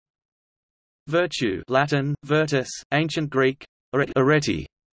Virtue, Latin, virtus, ancient Greek, arete,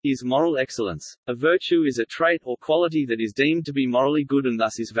 is moral excellence. A virtue is a trait or quality that is deemed to be morally good and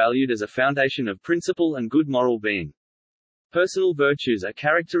thus is valued as a foundation of principle and good moral being. Personal virtues are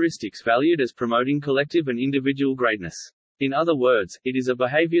characteristics valued as promoting collective and individual greatness. In other words, it is a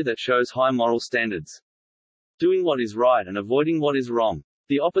behavior that shows high moral standards. Doing what is right and avoiding what is wrong.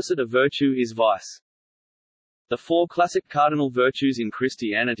 The opposite of virtue is vice. The four classic cardinal virtues in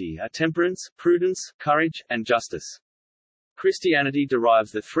Christianity are temperance, prudence, courage, and justice. Christianity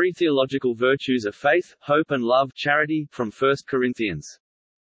derives the three theological virtues of faith, hope and love, charity, from 1 Corinthians.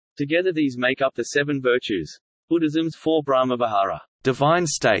 Together these make up the seven virtues. Buddhism's four Brahmavihara, divine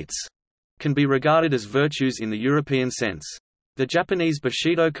states, can be regarded as virtues in the European sense. The Japanese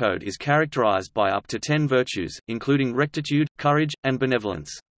Bushido code is characterized by up to 10 virtues, including rectitude, courage, and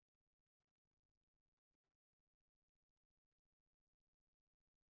benevolence.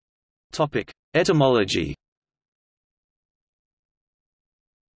 Etymology.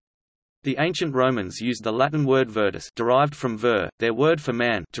 The ancient Romans used the Latin word virtus, derived from vir, their word for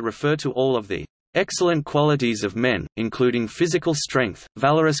man, to refer to all of the excellent qualities of men, including physical strength,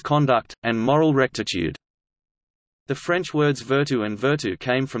 valorous conduct, and moral rectitude. The French words vertu and virtu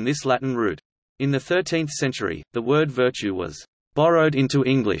came from this Latin root. In the 13th century, the word virtue was borrowed into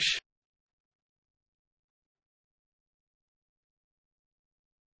English.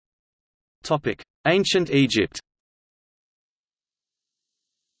 Ancient Egypt.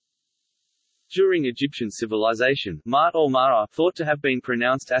 During Egyptian civilization, mat or mara, thought to have been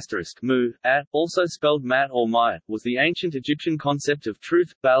pronounced mu, at, also spelled mat or mayat, was the ancient Egyptian concept of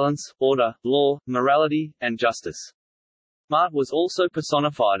truth, balance, order, law, morality, and justice. Mat was also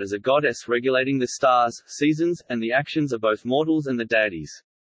personified as a goddess regulating the stars, seasons, and the actions of both mortals and the deities.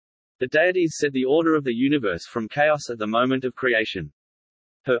 The deities set the order of the universe from chaos at the moment of creation.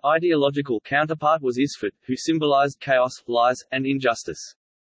 Her ideological counterpart was Isfet, who symbolized chaos, lies, and injustice.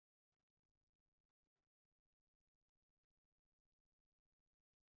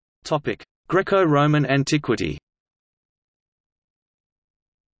 Greco-Roman antiquity.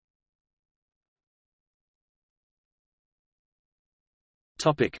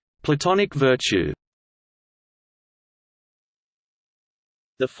 Platonic virtue.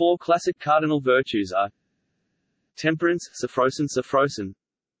 The four classic cardinal virtues are temperance, sophrosin,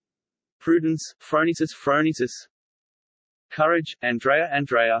 prudence, phronesis, courage,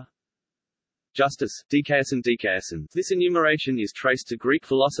 Andrea, justice, dikaiosin. This enumeration is traced to Greek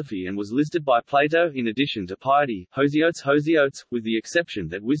philosophy and was listed by Plato in addition to piety, hosiotes, with the exception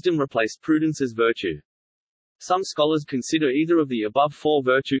that wisdom replaced prudence as virtue. Some scholars consider either of the above four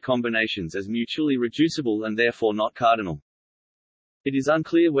virtue combinations as mutually reducible and therefore not cardinal. It is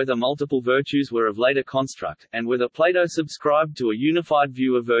unclear whether multiple virtues were of later construct, and whether Plato subscribed to a unified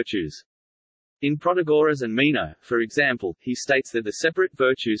view of virtues. In Protagoras and Meno, for example, he states that the separate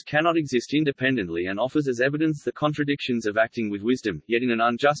virtues cannot exist independently and offers as evidence the contradictions of acting with wisdom, yet in an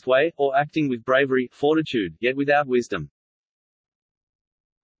unjust way, or acting with bravery, fortitude, yet without wisdom.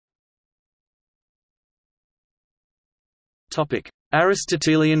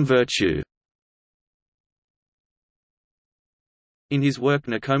 Aristotelian virtue. In his work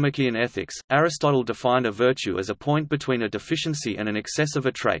Nicomachean Ethics, Aristotle defined a virtue as a point between a deficiency and an excess of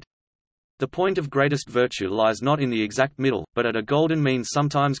a trait. The point of greatest virtue lies not in the exact middle, but at a golden mean,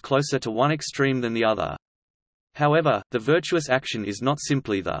 sometimes closer to one extreme than the other. However, the virtuous action is not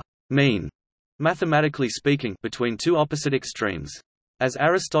simply the mean, mathematically speaking, between two opposite extremes. As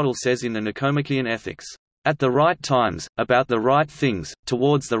Aristotle says in the Nicomachean Ethics, "At the right times, about the right things,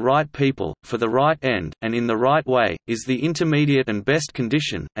 towards the right people, for the right end, and in the right way, is the intermediate and best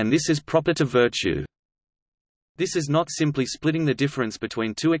condition, and this is proper to virtue." This is not simply splitting the difference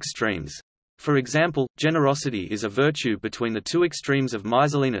between two extremes. For example, generosity is a virtue between the two extremes of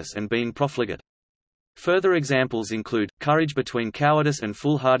miserliness and being profligate. Further examples include, courage between cowardice and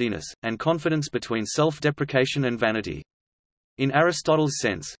foolhardiness, and confidence between self-deprecation and vanity. In Aristotle's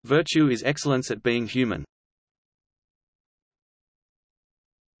sense, virtue is excellence at being human.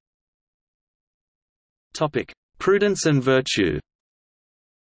 Prudence and virtue.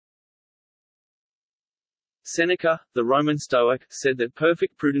 Seneca, the Roman Stoic, said that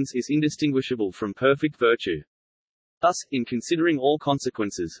perfect prudence is indistinguishable from perfect virtue. Thus, in considering all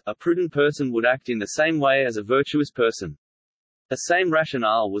consequences, a prudent person would act in the same way as a virtuous person. The same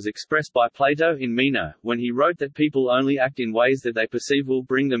rationale was expressed by Plato in Meno, when he wrote that people only act in ways that they perceive will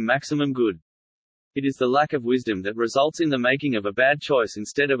bring them maximum good. It is the lack of wisdom that results in the making of a bad choice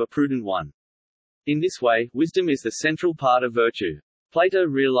instead of a prudent one. In this way, wisdom is the central part of virtue. Plato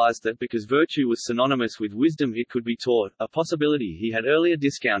realized that because virtue was synonymous with wisdom it could be taught, a possibility he had earlier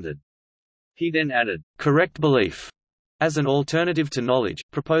discounted. He then added, "correct belief," as an alternative to knowledge,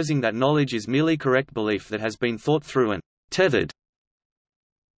 proposing that knowledge is merely correct belief that has been thought through and tethered.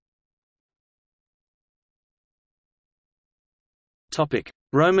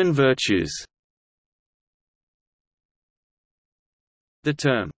 Roman virtues. The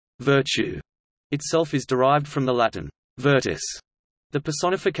term virtue itself is derived from the Latin virtus, the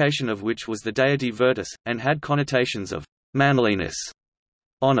personification of which was the deity Virtus, and had connotations of manliness,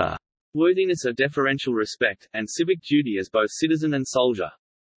 honor, worthiness or deferential respect, and civic duty as both citizen and soldier.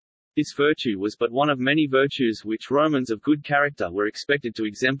 This virtue was but one of many virtues which Romans of good character were expected to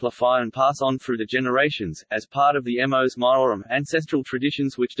exemplify and pass on through the generations, as part of the mos maiorum ancestral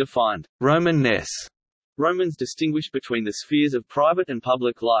traditions which defined Roman-ness. Romans distinguished between the spheres of private and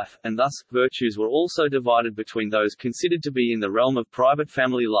public life, and thus, virtues were also divided between those considered to be in the realm of private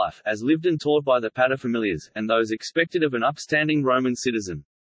family life as lived and taught by the paterfamilias, and those expected of an upstanding Roman citizen.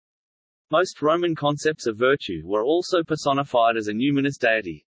 Most Roman concepts of virtue were also personified as a numinous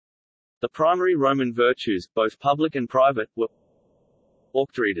deity. The primary Roman virtues, both public and private, were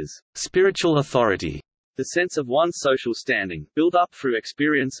auctoritas, spiritual authority, the sense of one's social standing, built up through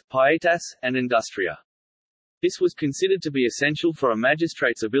experience, pietas, and industria. This was considered to be essential for a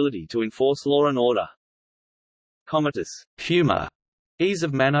magistrate's ability to enforce law and order. Comitas, humor, ease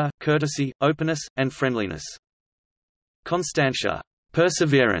of manner, courtesy, openness, and friendliness. Constantia,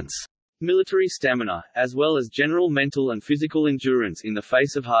 perseverance, military stamina, as well as general mental and physical endurance in the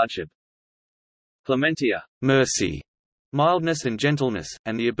face of hardship. Clementia, mercy, mildness and gentleness,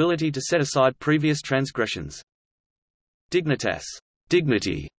 and the ability to set aside previous transgressions. Dignitas,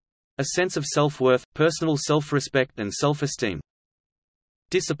 dignity, a sense of self-worth, personal self-respect and self-esteem.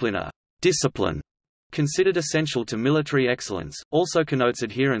 Disciplina, discipline, considered essential to military excellence, also connotes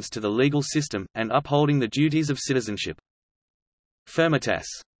adherence to the legal system, and upholding the duties of citizenship. Firmitas,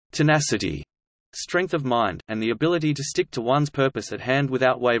 tenacity, strength of mind, and the ability to stick to one's purpose at hand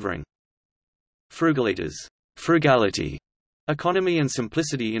without wavering. Frugalitas, frugality, economy and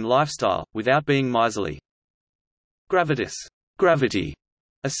simplicity in lifestyle, without being miserly. Gravitas, gravity,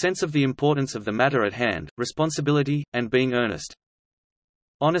 a sense of the importance of the matter at hand, responsibility, and being earnest.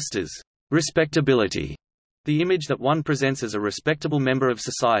 Honestas, respectability, the image that one presents as a respectable member of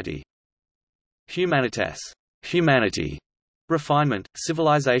society. Humanitas, humanity, refinement,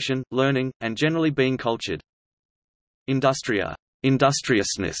 civilization, learning, and generally being cultured. Industria,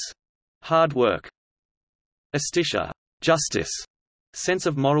 industriousness, hard work. Astitia, justice, sense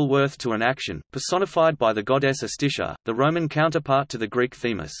of moral worth to an action, personified by the goddess Astitia, the Roman counterpart to the Greek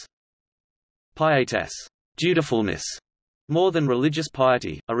Themis. Pietas, dutifulness, more than religious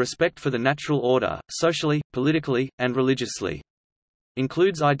piety, a respect for the natural order, socially, politically, and religiously.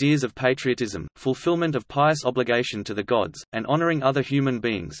 Includes ideas of patriotism, fulfillment of pious obligation to the gods, and honoring other human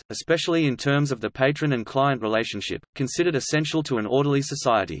beings, especially in terms of the patron and client relationship, considered essential to an orderly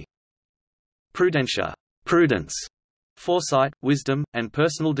society. Prudentia, prudence, foresight, wisdom, and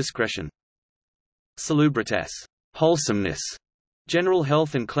personal discretion. Salubritas, wholesomeness, general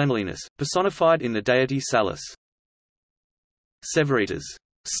health and cleanliness, personified in the deity Salus. Severitas,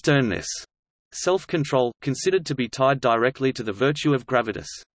 sternness, self-control, considered to be tied directly to the virtue of gravitas.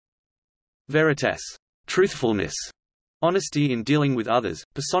 Veritas, truthfulness, honesty in dealing with others,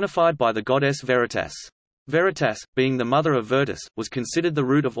 personified by the goddess Veritas. Veritas, being the mother of Virtus, was considered the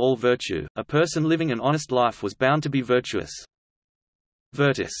root of all virtue. A person living an honest life was bound to be virtuous.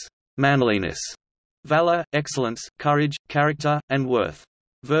 Virtus, manliness, valor, excellence, courage, character, and worth.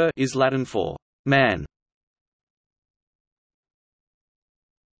 Vir is Latin for man.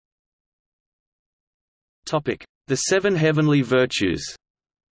 Topic: The seven heavenly virtues.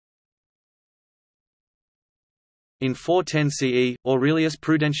 In 410 CE, Aurelius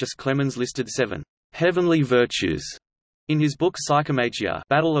Prudentius Clemens listed 7 heavenly virtues in his book Psychomagia,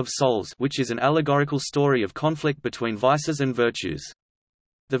 Battle of Souls, which is an allegorical story of conflict between vices and virtues.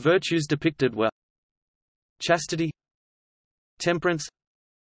 The virtues depicted were chastity, temperance,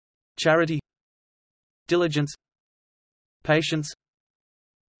 charity, diligence, patience,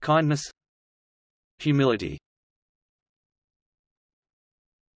 kindness, humility.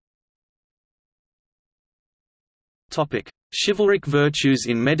 Topic: Chivalric virtues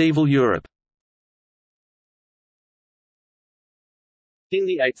in medieval Europe. In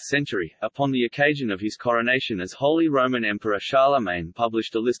the 8th century, upon the occasion of his coronation as Holy Roman Emperor Charlemagne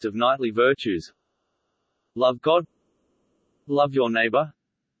published a list of knightly virtues. Love God, love your neighbor,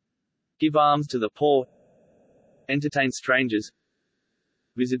 give alms to the poor, entertain strangers,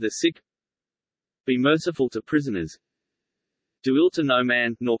 visit the sick, be merciful to prisoners, do ill to no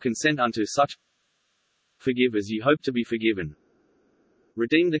man, nor consent unto such, forgive as ye hope to be forgiven,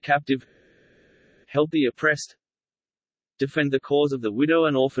 redeem the captive, help the oppressed, defend the cause of the widow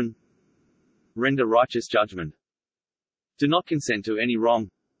and orphan, render righteous judgment, do not consent to any wrong,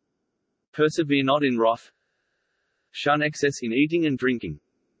 persevere not in wrath, shun excess in eating and drinking,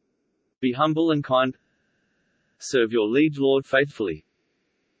 be humble and kind, serve your liege lord faithfully,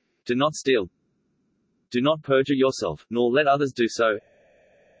 do not steal, do not perjure yourself, nor let others do so.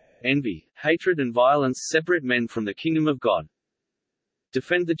 Envy, hatred and violence separate men from the kingdom of God.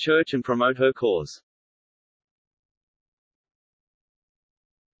 Defend the Church and promote her cause.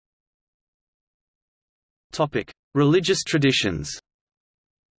 Topic: Religious traditions.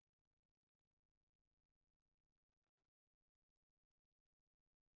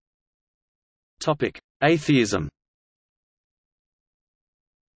 Topic: Atheism.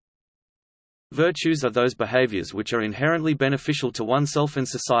 Virtues are those behaviors which are inherently beneficial to oneself and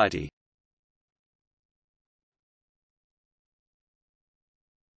society.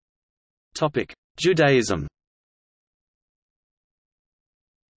 Topic: Judaism.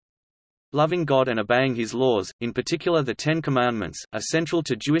 Loving God and obeying His laws, in particular the Ten Commandments, are central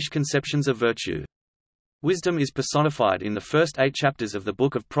to Jewish conceptions of virtue. Wisdom is personified in the first 8 chapters of the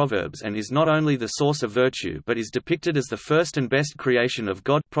Book of Proverbs and is not only the source of virtue but is depicted as the first and best creation of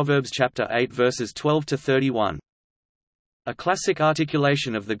God. Proverbs chapter 8 verses 12 to 31. A classic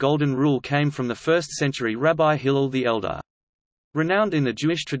articulation of the Golden Rule came from the 1st century Rabbi Hillel the Elder. Renowned in the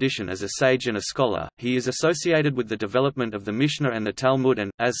Jewish tradition as a sage and a scholar, he is associated with the development of the Mishnah and the Talmud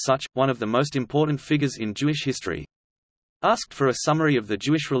and, as such, one of the most important figures in Jewish history. Asked for a summary of the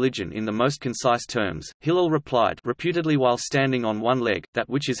Jewish religion in the most concise terms, Hillel replied, reputedly while standing on one leg, "That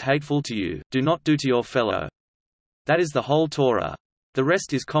which is hateful to you, do not do to your fellow. That is the whole Torah. The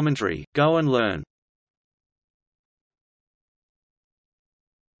rest is commentary, go and learn."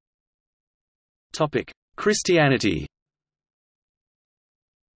 Christianity.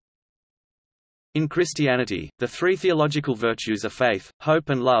 In Christianity, the 3 theological virtues are faith, hope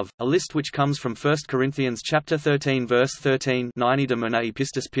and love, a list which comes from 1 Corinthians chapter 13 verse 13, 90 de monae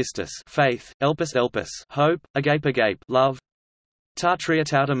pistis pistis, faith, elpis elpis, hope, agape agape, love. Ta tria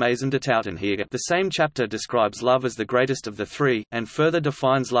tauta maison de tauten here. The same chapter describes love as the greatest of the 3, and further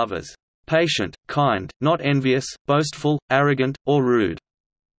defines love as patient, kind, not envious, boastful, arrogant, or rude.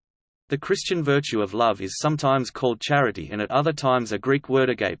 The Christian virtue of love is sometimes called charity, and at other times a Greek word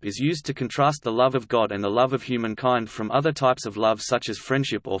agape is used to contrast the love of God and the love of humankind from other types of love such as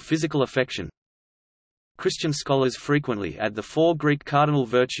friendship or physical affection. Christian scholars frequently add the 4 Greek cardinal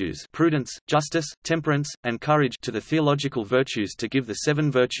virtues prudence, justice, temperance, and courage to the theological virtues to give the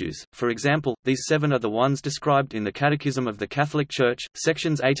 7 virtues. For example, these 7 are the ones described in the Catechism of the Catholic Church,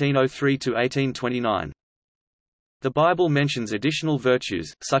 sections 1803 to 1829. The Bible mentions additional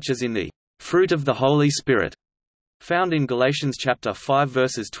virtues, such as in the fruit of the Holy Spirit, found in Galatians chapter 5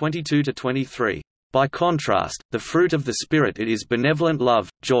 verses 22 to 23. By contrast, the fruit of the Spirit it is benevolent love,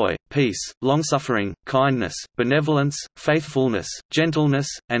 joy, peace, long-suffering, kindness, benevolence, faithfulness, gentleness,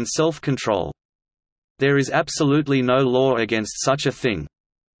 and self-control. There is absolutely no law against such a thing.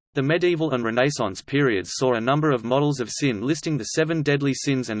 The medieval and Renaissance periods saw a number of models of sin listing the 7 deadly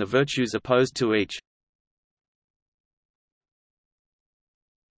sins and the virtues opposed to each.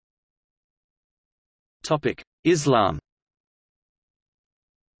 Islam.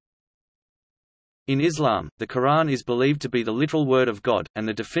 In Islam, the Quran is believed to be the literal word of God, and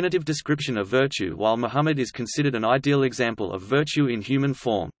the definitive description of virtue, while Muhammad is considered an ideal example of virtue in human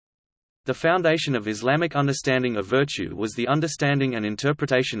form. The foundation of Islamic understanding of virtue was the understanding and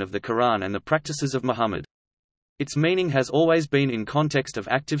interpretation of the Quran and the practices of Muhammad. Its meaning has always been in context of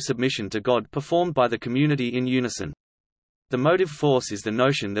active submission to God performed by the community in unison. The motive force is the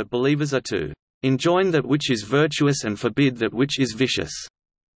notion that believers are to enjoin that which is virtuous and forbid that which is vicious.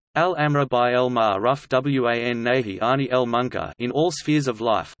 Al-Amra by el-Ma'ruf wan nahi ani el-Munkar in all spheres of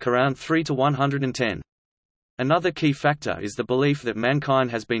life. Quran 3-110. Another key factor is the belief that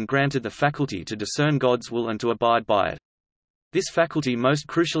mankind has been granted the faculty to discern God's will and to abide by it. This faculty most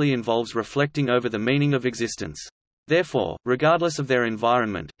crucially involves reflecting over the meaning of existence. Therefore, regardless of their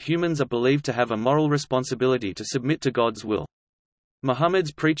environment, humans are believed to have a moral responsibility to submit to God's will.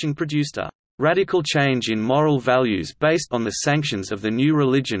 Muhammad's preaching produced a radical change in moral values based on the sanctions of the new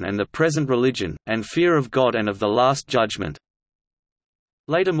religion and the present religion, and fear of God and of the Last Judgment.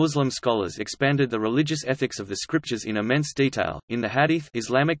 Later Muslim scholars expanded the religious ethics of the scriptures in immense detail. In the Hadith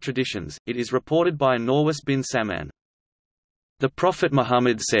Islamic traditions, it is reported by Nawas bin Saman. The Prophet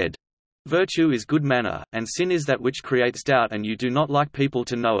Muhammad said, "Virtue is good manner, and sin is that which creates doubt and you do not like people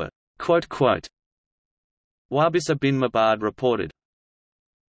to know it." Wabisa bin Mabad reported,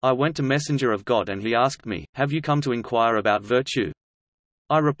 "I went to Messenger of God and he asked me, 'Have you come to inquire about virtue?'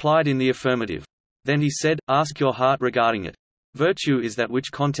 I replied in the affirmative. Then he said, "Ask your heart regarding it. Virtue is that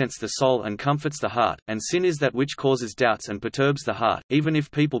which contents the soul and comforts the heart, and sin is that which causes doubts and perturbs the heart, even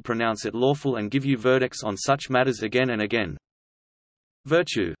if people pronounce it lawful and give you verdicts on such matters again and again."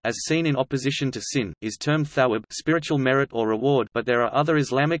 Virtue, as seen in opposition to sin, is termed thawab, spiritual merit or reward, but there are other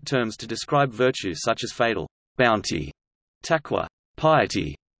Islamic terms to describe virtue such as fadl, bounty, taqwa,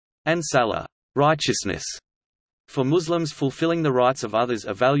 piety, and salah, righteousness. For Muslims, fulfilling the rights of others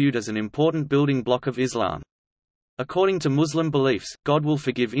are valued as an important building block of Islam. According to Muslim beliefs, God will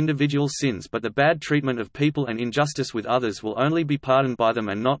forgive individual sins, but the bad treatment of people and injustice with others will only be pardoned by them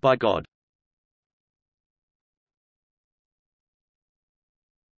and not by God.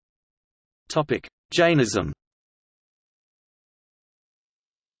 Jainism.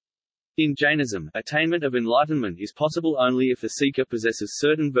 In Jainism, attainment of enlightenment is possible only if the seeker possesses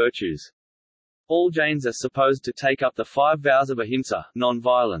certain virtues. All Jains are supposed to take up the 5 vows of ahimsa,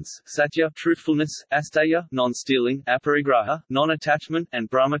 non-violence, satya, truthfulness, asteya, non-stealing, aparigraha, non-attachment, and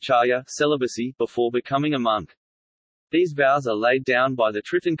brahmacharya, celibacy, before becoming a monk. These vows are laid down by the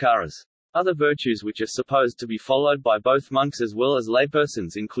Tirthankaras. Other virtues which are supposed to be followed by both monks as well as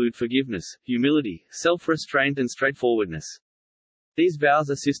laypersons include forgiveness, humility, self-restraint and straightforwardness. These vows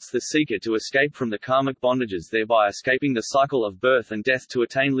assists the seeker to escape from the karmic bondages, thereby escaping the cycle of birth and death to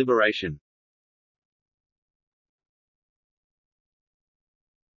attain liberation.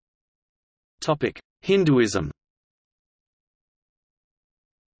 Hinduism.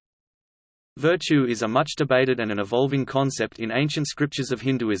 Virtue is a much debated and an evolving concept in ancient scriptures of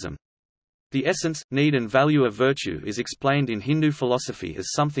Hinduism. The essence, need and value of virtue is explained in Hindu philosophy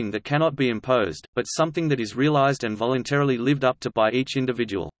as something that cannot be imposed, but something that is realized and voluntarily lived up to by each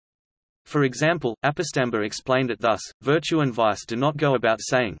individual. For example, Apastamba explained it thus: virtue and vice do not go about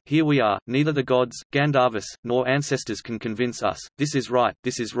saying, "Here we are," neither the gods, Gandharvas, nor ancestors can convince us, this is right,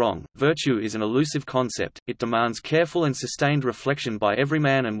 this is wrong. Virtue is an elusive concept, it demands careful and sustained reflection by every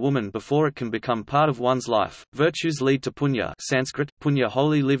man and woman before it can become part of one's life. Virtues lead to punya, Sanskrit, punya,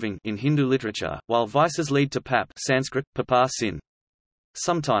 holy living in Hindu literature, while vices lead to pap, Sanskrit, papa, sin.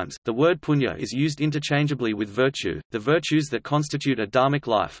 Sometimes, the word punya is used interchangeably with virtue. The virtues that constitute a dharmic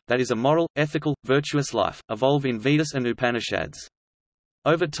life, that is a moral, ethical, virtuous life, evolve in Vedas and Upanishads.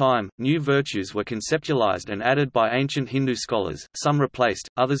 Over time, new virtues were conceptualized and added by ancient Hindu scholars, some replaced,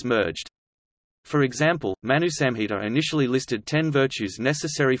 others merged. For example, Manusamhita initially listed 10 virtues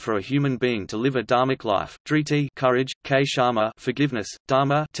necessary for a human being to live a dharmic life: driti, courage; kshama, forgiveness;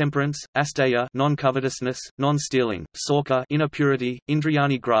 dharma, temperance; asteya, non-covetousness, non-stealing; sauka, inner purity;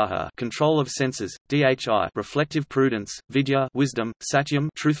 indriyani graha, control of senses; dhi, reflective prudence; vidya, wisdom; satyam,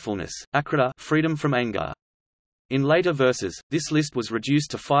 truthfulness; akrita, freedom from anger. In later verses, this list was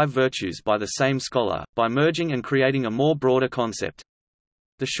reduced to 5 virtues by the same scholar, by merging and creating a more broader concept.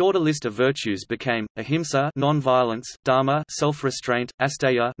 The shorter list of virtues became ahimsa, non-violence; dharma, self-restraint;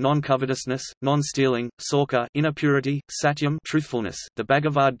 asteya, non-covetousness, non-stealing; sauka, inner purity; satyam, truthfulness. The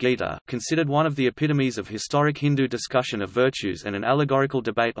Bhagavad Gita, considered one of the epitomes of historic Hindu discussion of virtues and an allegorical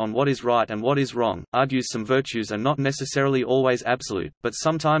debate on what is right and what is wrong, argues some virtues are not necessarily always absolute, but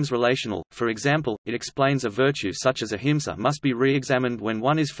sometimes relational. For example, it explains a virtue such as ahimsa must be re-examined when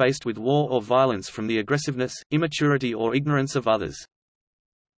one is faced with war or violence from the aggressiveness, immaturity or ignorance of others.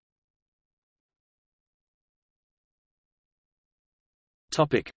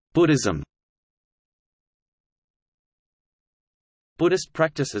 Buddhism. Buddhist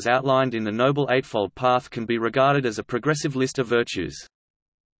practice as outlined in the Noble Eightfold Path can be regarded as a progressive list of virtues.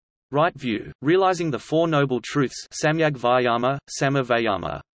 Right view, realizing the Four Noble Truths, samyag vayama, sama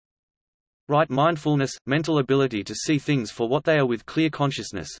vayama. Right mindfulness, mental ability to see things for what they are with clear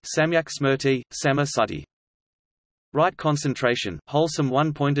consciousness, samyak smrti, sama sati. Right concentration, wholesome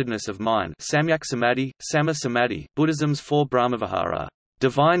one-pointedness of mind, samyak samadhi, sama samadhi. Buddhism's 4 brahmavihara,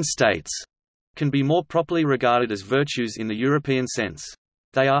 divine states, can be more properly regarded as virtues in the European sense.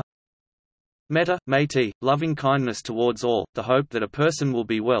 They are metta, meti, loving kindness towards all, the hope that a person will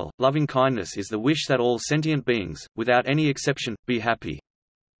be well. Loving kindness is the wish that all sentient beings, without any exception, be happy.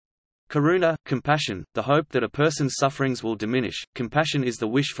 Karuna, compassion, the hope that a person's sufferings will diminish. Compassion is the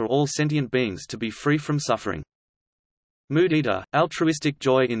wish for all sentient beings to be free from suffering. Mudita, altruistic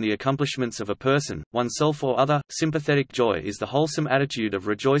joy in the accomplishments of a person, oneself or other. Sympathetic joy is the wholesome attitude of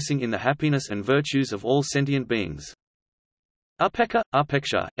rejoicing in the happiness and virtues of all sentient beings. Upekkha,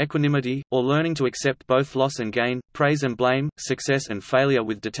 upeksha, equanimity, or learning to accept both loss and gain, praise and blame, success and failure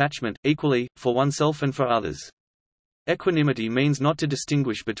with detachment, equally, for oneself and for others. Equanimity means not to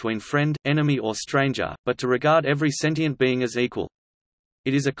distinguish between friend, enemy or stranger, but to regard every sentient being as equal.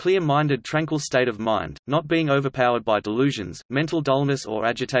 It is a clear-minded, tranquil state of mind, not being overpowered by delusions, mental dullness or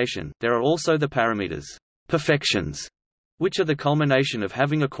agitation. There are also the parameters, perfections, which are the culmination of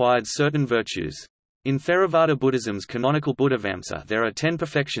having acquired certain virtues. In Theravada Buddhism's canonical Buddhavamsa there are 10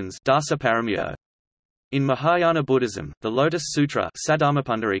 perfections dasa paramyo. In Mahayana Buddhism, the Lotus Sutra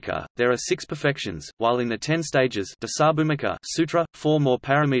Saddharmapundarika, there are 6 perfections, while in the 10 stages Dasabhumika Sutra, 4 more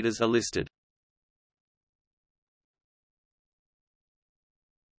parameters are listed.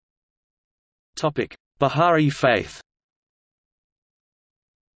 Bahá'í faith.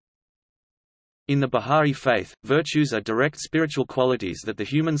 In the Bahá'í faith, virtues are direct spiritual qualities that the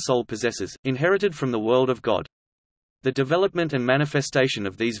human soul possesses, inherited from the world of God. The development and manifestation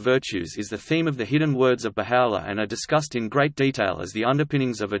of these virtues is the theme of the hidden words of Baha'u'llah and are discussed in great detail as the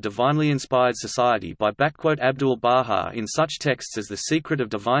underpinnings of a divinely inspired society by Abdul Baha in such texts as The Secret of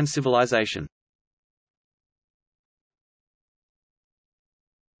Divine Civilization.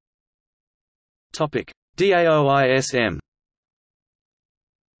 Daoism.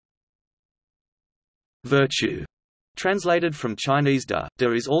 Virtue. Translated from Chinese da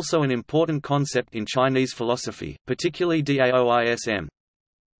is also an important concept in Chinese philosophy, particularly Daoism.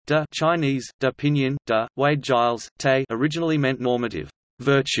 Da Chinese, da pinyin, da, Wade Giles, te originally meant normative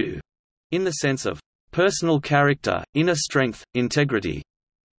virtue, in the sense of personal character, inner strength, integrity,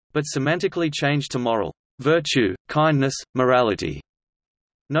 but semantically changed to moral virtue, kindness, morality.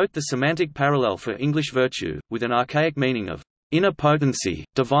 Note the semantic parallel for English virtue, with an archaic meaning of inner potency,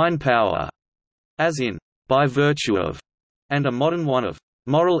 divine power, as in by virtue of, and a modern one of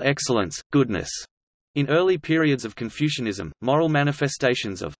moral excellence, goodness. In early periods of Confucianism, moral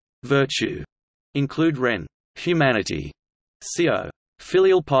manifestations of virtue include ren, humanity, xiao,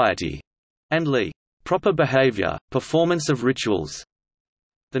 filial piety, and li, proper behavior, performance of rituals.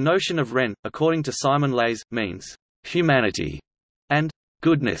 The notion of ren, according to Simon Leys, means humanity and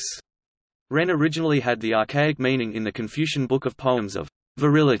goodness. Ren originally had the archaic meaning in the Confucian Book of Poems of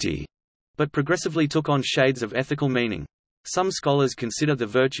virility, but progressively took on shades of ethical meaning. Some scholars consider the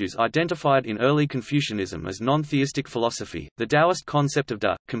virtues identified in early Confucianism as non-theistic philosophy. The Taoist concept of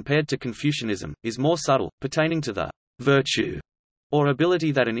da, compared to Confucianism, is more subtle, pertaining to the virtue or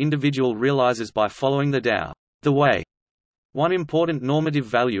ability that an individual realizes by following the Tao, the way. One important normative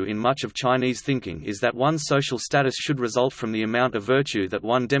value in much of Chinese thinking is that one's social status should result from the amount of virtue that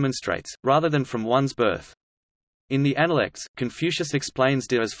one demonstrates, rather than from one's birth. In the Analects, Confucius explains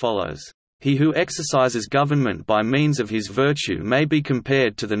da as follows. He who exercises government by means of his virtue may be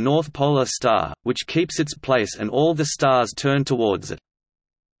compared to the North Polar Star, which keeps its place and all the stars turn towards it.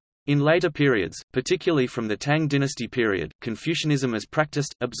 In later periods, particularly from the Tang dynasty period, Confucianism has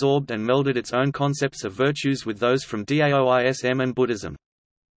practiced, absorbed and melded its own concepts of virtues with those from Daoism and Buddhism.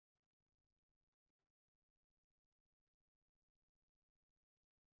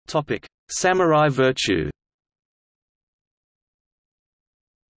 Samurai virtue.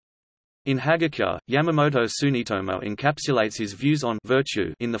 In Hagakure, Yamamoto Tsunetomo encapsulates his views on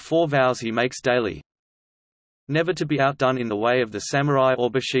virtue in the 4 vows he makes daily. Never to be outdone in the way of the samurai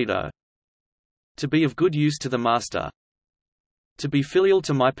or bushido. To be of good use to the master. To be filial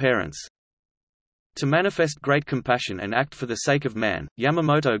to my parents. To manifest great compassion and act for the sake of man.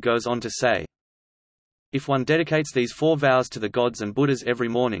 Yamamoto goes on to say, if one dedicates these 4 vows to the gods and Buddhas every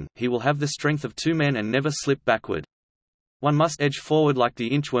morning, he will have the strength of 2 men and never slip backward. One must edge forward like the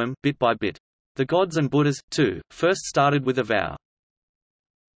inchworm, bit by bit. The gods and Buddhas, too, first started with a vow.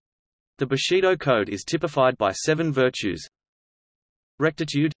 The Bushido code is typified by 7 virtues: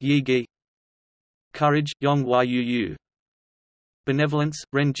 rectitude, Yi-gi; courage, Yong-Yu-Yu; benevolence,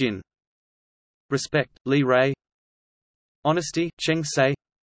 Ren-Jin; respect, Li-Rei; honesty, Cheng-Se;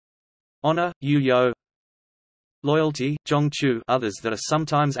 honor, Yu-Yo; loyalty, Zhong-Chu. Others that are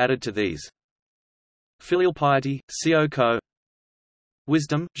sometimes added to these: filial piety, Xiao-Ko;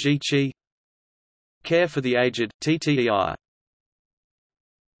 wisdom, Ji-Chi; care for the aged, Ttei.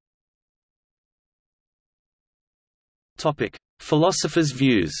 Topic: Philosophers'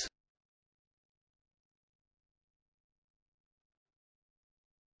 views.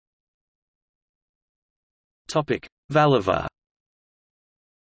 Topic: Valluvar.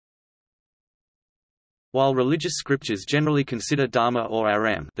 While religious scriptures generally consider dharma or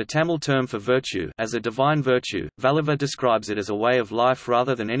aram, the Tamil term for virtue, as a divine virtue, Valluvar describes it as a way of life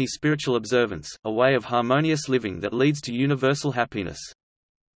rather than any spiritual observance, a way of harmonious living that leads to universal happiness.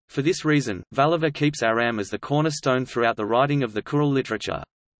 For this reason, Valluvar keeps aram as the cornerstone throughout the writing of the Kural literature.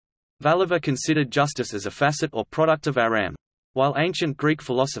 Valluvar considered justice as a facet or product of aram. While ancient Greek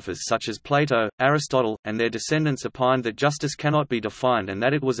philosophers such as Plato, Aristotle, and their descendants opined that justice cannot be defined and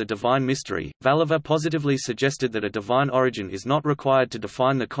that it was a divine mystery, Valluvar positively suggested that a divine origin is not required to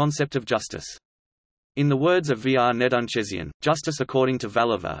define the concept of justice. In the words of Vr Nedunchezian, justice according to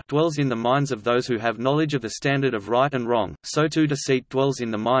Valluvar dwells in the minds of those who have knowledge of the standard of right and wrong, so too deceit dwells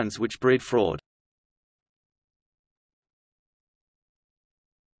in the minds which breed fraud.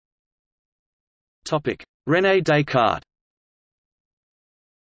 René Descartes.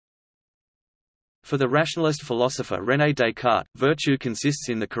 For the rationalist philosopher René Descartes, virtue consists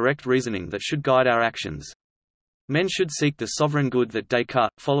in the correct reasoning that should guide our actions. Men should seek the sovereign good that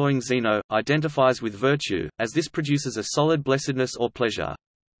Descartes, following Zeno, identifies with virtue, as this produces a solid blessedness or pleasure.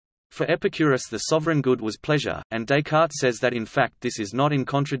 For Epicurus the sovereign good was pleasure, and Descartes says that in fact this is not in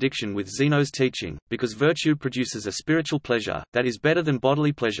contradiction with Zeno's teaching, because virtue produces a spiritual pleasure, that is better than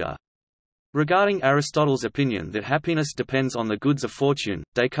bodily pleasure. Regarding Aristotle's opinion that happiness depends on the goods of fortune,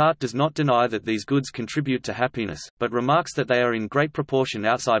 Descartes does not deny that these goods contribute to happiness, but remarks that they are in great proportion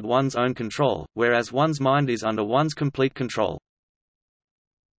outside one's own control, whereas one's mind is under one's complete control.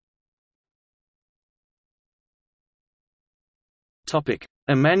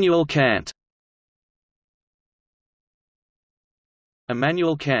 Immanuel Kant.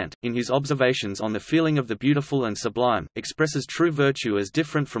 Immanuel Kant, in his Observations on the Feeling of the Beautiful and Sublime, expresses true virtue as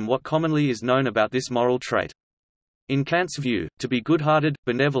different from what commonly is known about this moral trait. In Kant's view, to be good-hearted,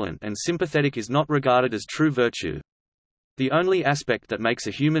 benevolent and sympathetic is not regarded as true virtue. The only aspect that makes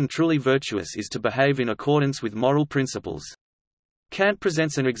a human truly virtuous is to behave in accordance with moral principles. Kant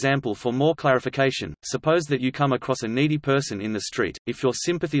presents an example for more clarification. Suppose that you come across a needy person in the street. If your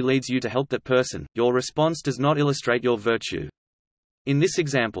sympathy leads you to help that person, your response does not illustrate your virtue. In this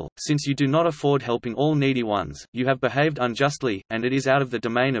example, since you do not afford helping all needy ones, you have behaved unjustly, and it is out of the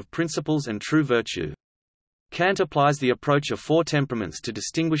domain of principles and true virtue. Kant applies the approach of four temperaments to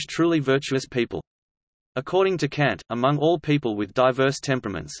distinguish truly virtuous people. According to Kant, among all people with diverse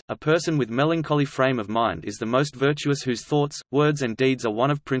temperaments, a person with melancholy frame of mind is the most virtuous whose thoughts, words and deeds are one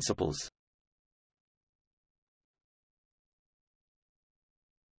of principles.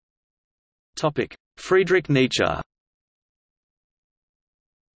 Friedrich Nietzsche.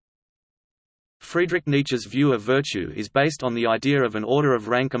 Friedrich Nietzsche's view of virtue is based on the idea of an order of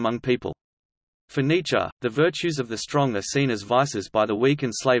rank among people. For Nietzsche, the virtues of the strong are seen as vices by the weak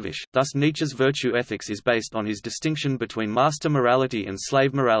and slavish, thus Nietzsche's virtue ethics is based on his distinction between master morality and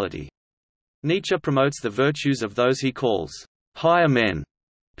slave morality. Nietzsche promotes the virtues of those he calls higher men,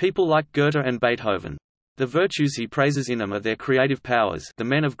 people like Goethe and Beethoven. The virtues he praises in them are their creative powers, the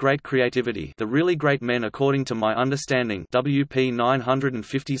men of great creativity, the really great men according to my understanding, WP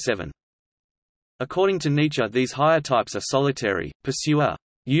 957. According to Nietzsche, these higher types are solitary, pursue a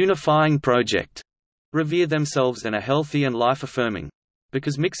unifying project, revere themselves and are healthy and life-affirming.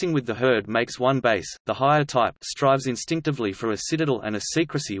 Because mixing with the herd makes one base, the higher type strives instinctively for a citadel and a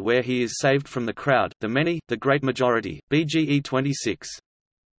secrecy where he is saved from the crowd, the many, the great majority, BGE 26.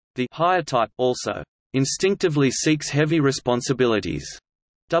 The higher type also instinctively seeks heavy responsibilities,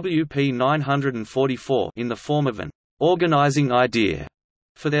 WP 944, in the form of an organizing idea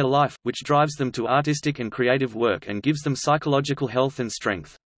for their life, which drives them to artistic and creative work and gives them psychological health and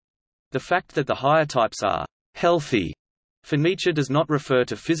strength. The fact that the higher types are healthy for Nietzsche does not refer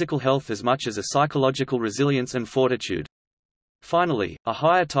to physical health as much as a psychological resilience and fortitude. Finally, a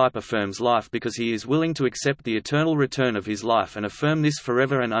higher type affirms life because he is willing to accept the eternal return of his life and affirm this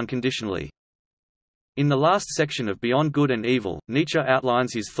forever and unconditionally. In the last section of Beyond Good and Evil, Nietzsche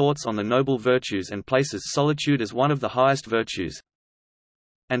outlines his thoughts on the noble virtues and places solitude as one of the highest virtues.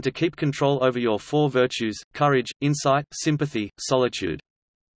 And to keep control over your four virtues, courage, insight, sympathy, solitude.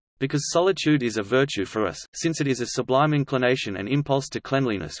 Because solitude is a virtue for us, since it is a sublime inclination and impulse to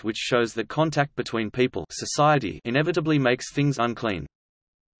cleanliness which shows that contact between people, society, inevitably makes things unclean.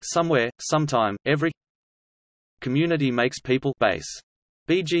 Somewhere, sometime, every community makes people base.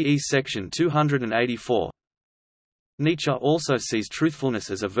 BGE section 284. Nietzsche also sees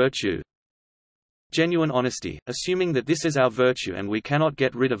truthfulness as a virtue. Genuine honesty, assuming that this is our virtue and we cannot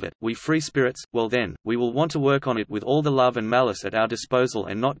get rid of it, we free spirits, well then, we will want to work on it with all the love and malice at our disposal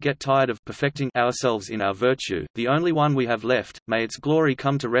and not get tired of perfecting ourselves in our virtue, the only one we have left. May its glory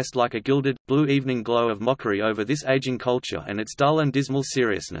come to rest like a gilded, blue evening glow of mockery over this aging culture and its dull and dismal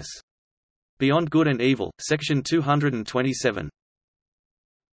seriousness. Beyond Good and Evil, section 227.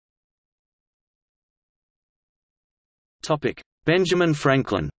 Benjamin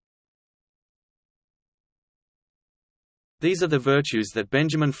Franklin. These are the virtues that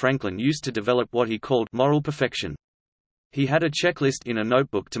Benjamin Franklin used to develop what he called moral perfection. He had a checklist in a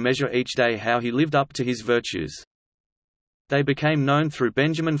notebook to measure each day how he lived up to his virtues. They became known through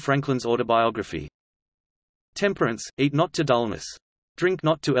Benjamin Franklin's autobiography. Temperance, eat not to dullness. Drink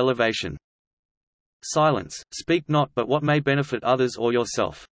not to elevation. Silence, speak not but what may benefit others or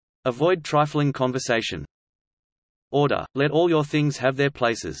yourself. Avoid trifling conversation. Order, let all your things have their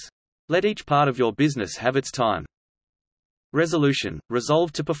places. Let each part of your business have its time. Resolution,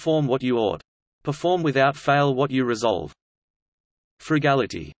 resolve to perform what you ought. Perform without fail what you resolve.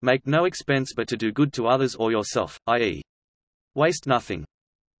 Frugality, make no expense but to do good to others or yourself, i.e. waste nothing.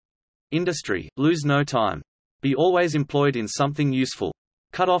 Industry, lose no time. Be always employed in something useful.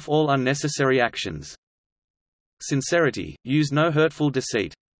 Cut off all unnecessary actions. Sincerity, use no hurtful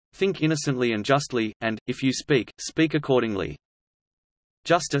deceit. Think innocently and justly, and, if you speak, speak accordingly.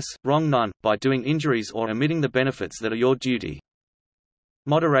 Justice, wrong none, by doing injuries or omitting the benefits that are your duty.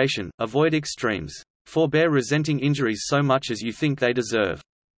 Moderation, avoid extremes. Forbear resenting injuries so much as you think they deserve.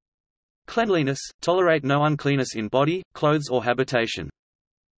 Cleanliness, tolerate no uncleanness in body, clothes or habitation.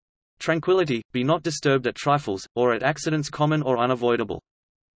 Tranquility, be not disturbed at trifles, or at accidents common or unavoidable.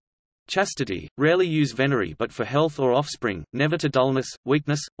 Chastity, rarely use venery but for health or offspring, never to dullness,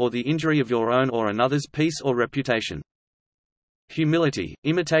 weakness, or the injury of your own or another's peace or reputation. Humility,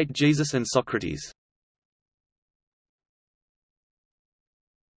 imitate Jesus and Socrates.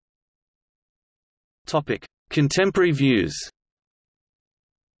 Contemporary views.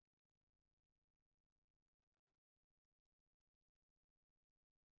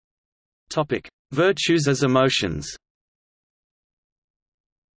 Virtues as emotions.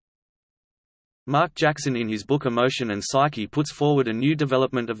 Mark Jackson in his book Emotion and Psyche puts forward a new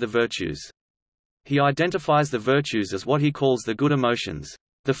development of the virtues. He identifies the virtues as what he calls the good emotions.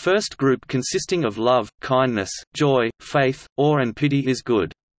 The first group consisting of love, kindness, joy, faith, awe and pity is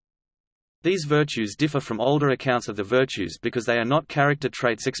good. These virtues differ from older accounts of the virtues because they are not character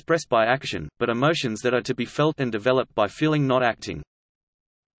traits expressed by action, but emotions that are to be felt and developed by feeling not acting.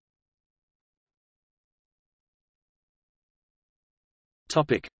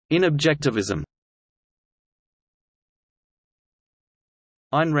 In Objectivism.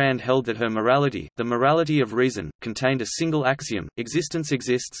 Ayn Rand held that her morality, the morality of reason, contained a single axiom: existence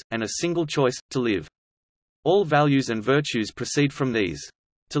exists, and a single choice, to live. All values and virtues proceed from these.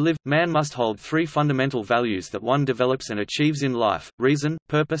 To live, man must hold three fundamental values that one develops and achieves in life: reason,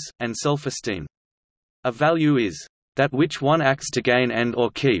 purpose, and self-esteem. A value is that which one acts to gain and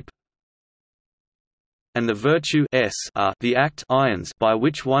or keep, and the virtue are the act by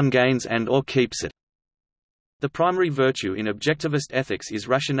which one gains and or keeps it. The primary virtue in objectivist ethics is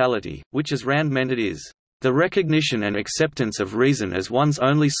rationality, which as Rand meant it is the recognition and acceptance of reason as one's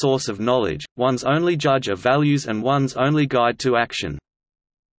only source of knowledge, one's only judge of values and one's only guide to action.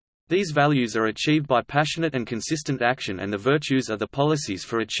 These values are achieved by passionate and consistent action, and the virtues are the policies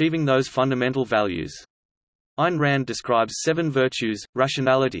for achieving those fundamental values. Ayn Rand describes 7 virtues: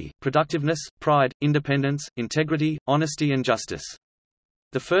 rationality, productiveness, pride, independence, integrity, honesty and justice.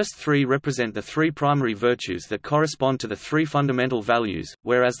 The first 3 represent the 3 primary virtues that correspond to the 3 fundamental values,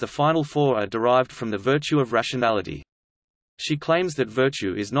 whereas the final 4 are derived from the virtue of rationality. She claims that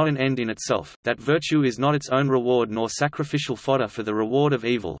virtue is not an end in itself, that virtue is not its own reward nor sacrificial fodder for the reward of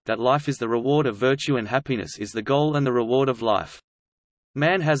evil, that life is the reward of virtue and happiness is the goal and the reward of life.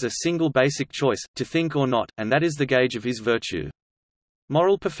 Man has a single basic choice, to think or not, and that is the gauge of his virtue.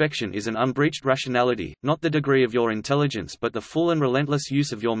 Moral perfection is an unbreached rationality, not the degree of your intelligence but the full and relentless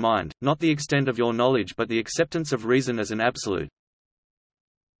use of your mind, not the extent of your knowledge but the acceptance of reason as an absolute.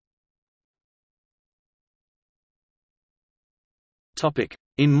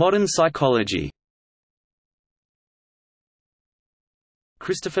 In modern psychology.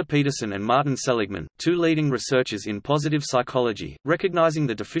 Christopher Peterson and Martin Seligman, 2 leading researchers in positive psychology, recognizing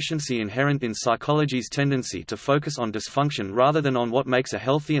the deficiency inherent in psychology's tendency to focus on dysfunction rather than on what makes a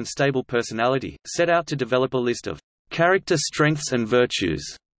healthy and stable personality, set out to develop a list of character strengths and virtues.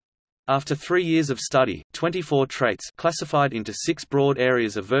 After 3 years of study, 24 traits classified into 6 broad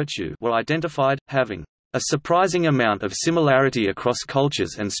areas of virtue were identified, having a surprising amount of similarity across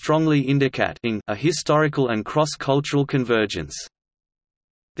cultures and strongly indicating a historical and cross-cultural convergence.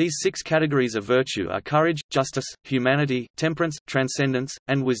 These 6 categories of virtue are courage, justice, humanity, temperance, transcendence,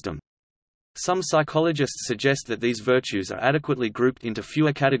 and wisdom. Some psychologists suggest that these virtues are adequately grouped into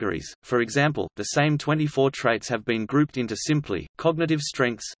fewer categories. For example, the same 24 traits have been grouped into simply cognitive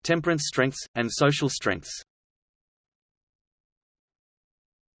strengths, temperance strengths, and social strengths.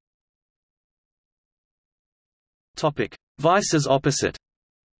 Topic: Vice as opposite.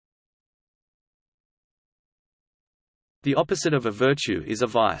 The opposite of a virtue is a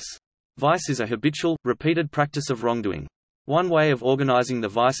vice. Vice is a habitual, repeated practice of wrongdoing. One way of organizing the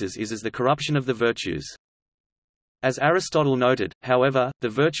vices is as the corruption of the virtues. As Aristotle noted, however, the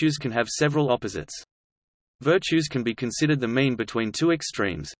virtues can have several opposites. Virtues can be considered the mean between two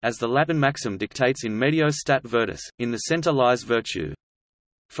extremes, as the Latin maxim dictates in medio stat virtus, in the center lies virtue.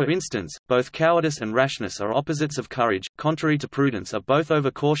 For instance, both cowardice and rashness are opposites of courage, contrary to prudence are both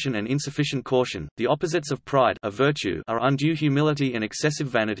over-caution and insufficient caution. The opposites of pride, a virtue, are undue humility and excessive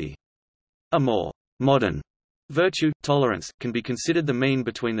vanity. A more modern virtue, tolerance, can be considered the mean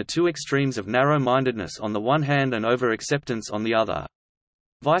between the two extremes of narrow-mindedness on the one hand and over-acceptance on the other.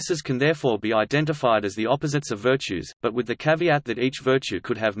 Vices can therefore be identified as the opposites of virtues, but with the caveat that each virtue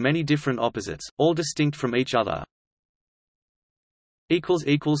could have many different opposites, all distinct from each other.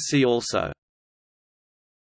 See also